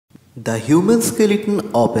The human skeleton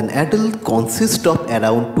of an adult consists of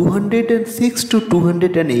around 206 to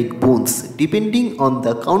 208 bones depending on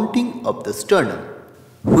the counting of the sternum,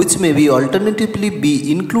 which may be alternatively be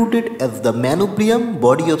included as the manubrium,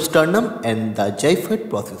 body of sternum and the xiphoid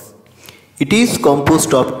process. It is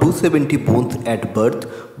composed of 270 bones at birth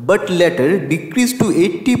but later decreased to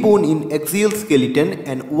 80 bone in axial skeleton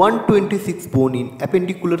and 126 bone in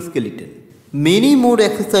appendicular skeleton. Many more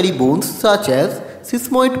accessory bones such as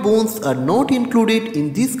sesamoid bones are not included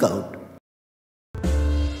in this count.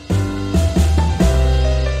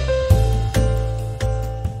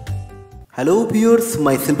 Hello viewers,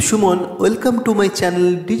 myself Suman. Welcome to my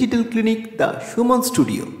channel Digital Clinic, the Suman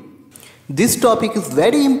Studio. This topic is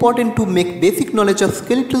very important to make basic knowledge of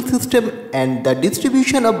skeletal system and the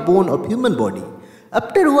distribution of bone of human body.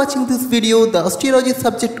 After watching this video, the osteology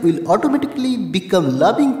subject will automatically become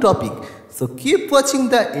loving topic. So keep watching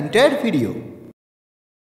the entire video.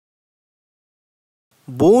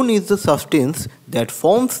 Bone is the substance that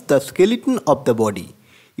forms the skeleton of the body.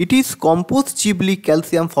 It is composed chiefly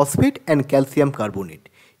calcium phosphate and calcium carbonate.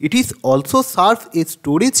 It is also serves a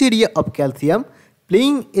storage area of calcium,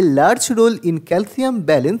 playing a large role in calcium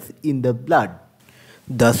balance in the blood.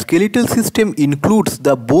 The skeletal system includes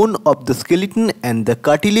the bone of the skeleton and the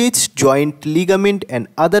cartilage, joint, ligament and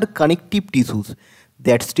other connective tissues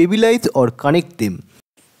that stabilize or connect them.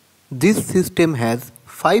 This system has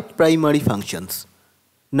 5 primary functions.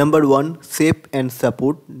 Number 1, shape and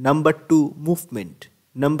support. Number 2, movement.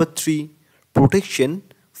 Number 3, protection.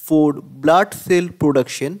 4, blood cell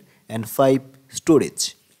production. And 5,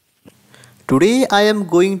 storage. Today I am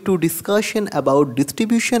going to discussion about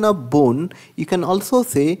distribution of bone. You can also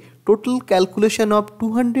say total calculation of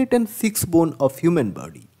 206 bone of human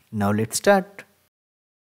body. Now let's start.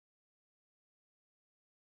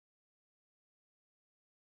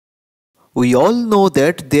 We all know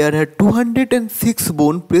that there are 206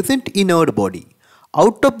 bone present in our body.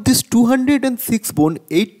 Out of this 206 bone,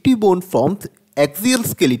 80 bone forms axial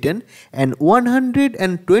skeleton and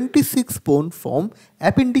 126 bone form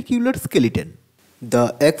appendicular skeleton.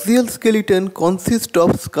 The axial skeleton consists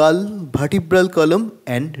of skull, vertebral column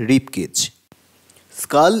and rib cage.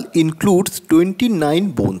 Skull includes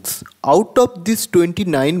 29 bones. Out of these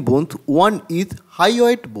 29 bones, one is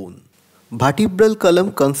hyoid bone. Vertebral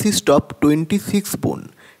column consists of 26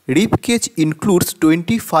 bones. Rib cage includes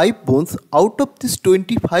 25 bones. Out of these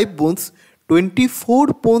 25 bones, 24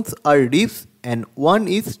 bones are ribs and one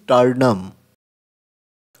is sternum.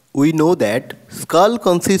 We know that skull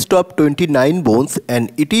consists of 29 bones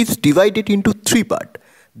and it is divided into 3 parts.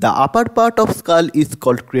 The upper part of skull is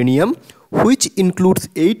called cranium, which includes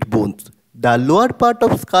 8 bones. The lower part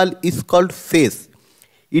of skull is called face.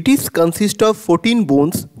 It is consist of 14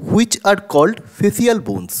 bones which are called facial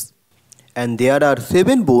bones. And there are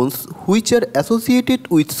 7 bones which are associated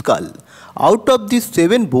with skull. Out of these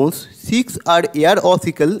 7 bones, 6 are air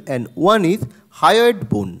ossicle and 1 is hyoid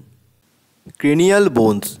bone. Cranial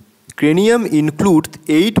bones. Cranium includes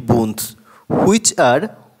 8 bones which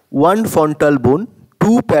are 1 frontal bone,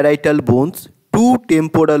 2 parietal bones, 2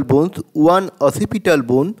 temporal bones, 1 occipital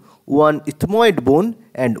bone, 1 ethmoid bone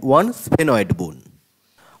and 1 sphenoid bone.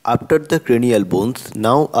 After the cranial bones,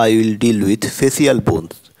 now I will deal with facial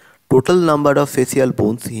bones. Total number of facial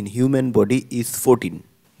bones in human body is 14.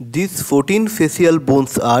 These 14 facial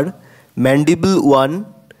bones are mandible 1,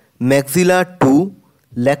 maxilla 2,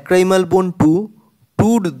 lacrimal bone 2,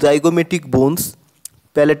 2 zygomatic bones,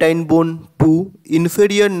 palatine bone 2,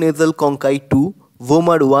 inferior nasal conchae 2,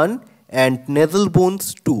 vomer 1 and nasal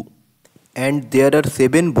bones 2. And there are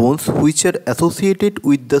 7 bones which are associated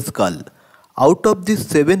with the skull. Out of these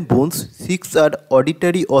 7 bones, 6 are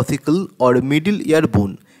auditory ossicle or middle ear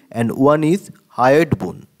bone and 1 is hyoid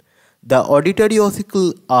bone. The auditory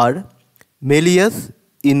ossicle are malleus,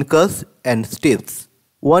 incus and stapes.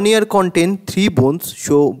 One ear contains 3 bones,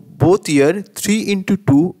 so both ear 3 into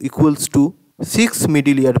 2 equals to 6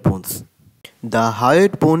 middle ear bones. The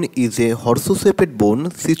hyoid bone is a horse-shaped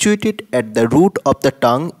bone situated at the root of the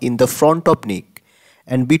tongue in the front of neck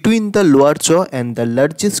and between the lower jaw and the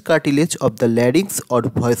largest cartilage of the larynx or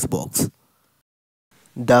voice box.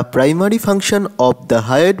 The primary function of the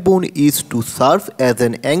hyoid bone is to serve as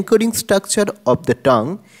an anchoring structure of the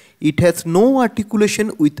tongue. It has no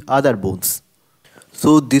articulation with other bones.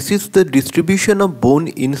 So this is the distribution of bone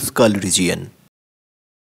in skull region.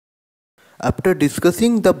 After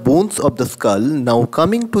discussing the bones of the skull, now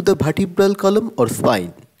coming to the vertebral column or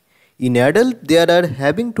spine. In adult, there are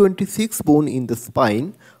having 26 bones in the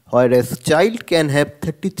spine, whereas child can have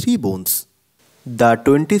 33 bones. The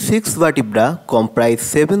 26 vertebra comprise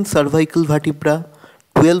 7 cervical vertebra,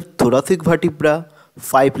 12 thoracic vertebra,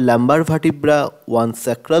 5 lumbar vertebra, 1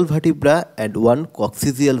 sacral vertebra and 1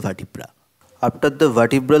 coccygeal vertebra. After the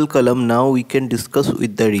vertebral column, now we can discuss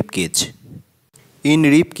with the rib cage. In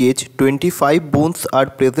rib cage, 25 bones are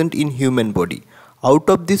present in human body. Out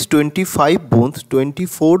of these 25 bones,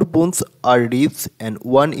 24 bones are ribs and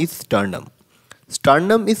 1 is sternum.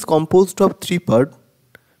 Sternum is composed of 3 parts: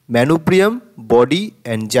 manubrium, body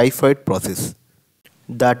and xiphoid process.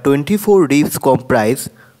 The 24 ribs comprise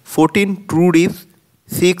 14 true ribs,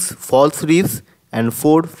 6 false ribs and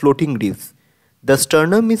 4 floating ribs. The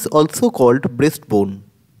sternum is also called breastbone.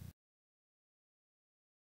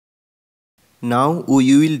 Now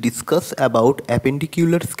we will discuss about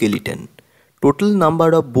appendicular skeleton. Total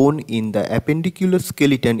number of bone in the appendicular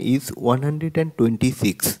skeleton is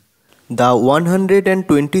 126. The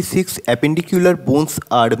 126 appendicular bones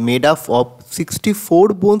are made up of 64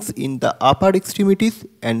 bones in the upper extremities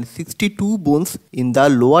and 62 bones in the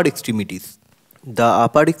lower extremities. The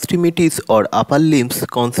upper extremities or upper limbs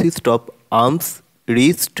consist of arms,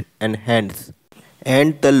 wrists and hands,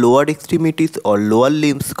 and the lower extremities or lower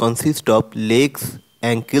limbs consist of legs,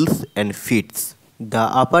 ankles and feet. The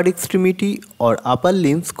upper extremity or upper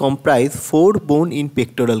limbs comprise 4 bones in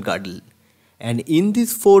pectoral girdle, and in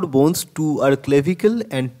these 4 bones 2 are clavicle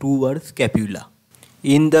and 2 are scapula.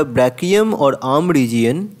 In the brachium or arm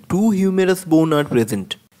region, 2 humerus bones are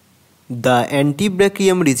present. The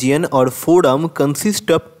antebrachium region or forearm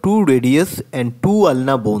consists of 2 radius and 2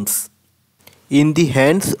 ulna bones. In the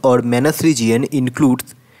hands or manus region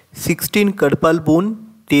includes 16 carpal bone,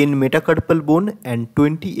 10 metacarpal bone and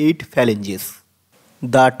 28 phalanges.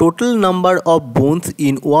 The total number of bones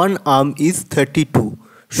in one arm is 32.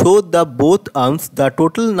 Show the both arms, the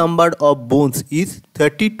total number of bones is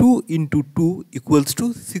 32 into 2 equals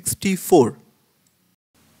to 64.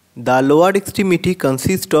 The lower extremity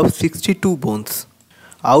consists of 62 bones.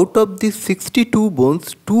 Out of these 62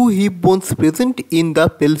 bones, 2 hip bones present in the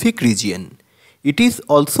pelvic region. It is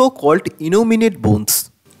also called innominate bones.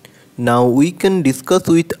 Now we can discuss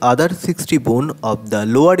with other 60 bones of the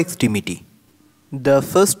lower extremity. The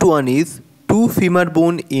first one is 2 femur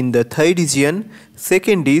bone in the thigh region.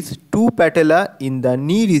 Second is 2 patella in the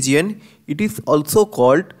knee region. It is also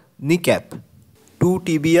called kneecap. 2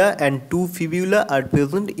 tibia and 2 fibula are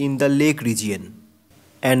present in the leg region.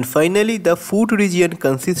 And finally the foot region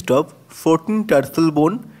consists of 14 tarsal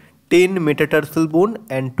bone, 10 metatarsal bone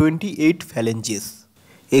and 28 phalanges.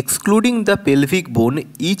 Excluding the pelvic bone,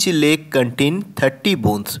 each leg contains 30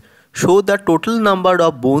 bones. Show the total number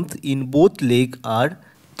of bones in both legs are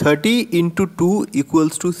 30 into 2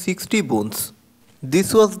 equals to 60 bones.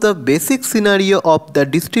 This was the basic scenario of the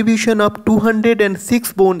distribution of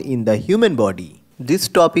 206 bones in the human body. This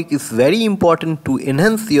topic is very important to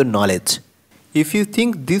enhance your knowledge. If you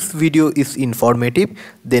think this video is informative,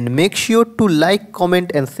 then make sure to like,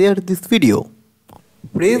 comment and share this video.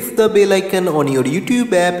 Press the bell icon on your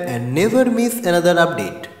YouTube app and never miss another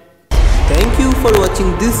update. Thank you for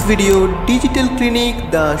watching this video. Digital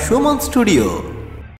Clinic, the Suman Studio.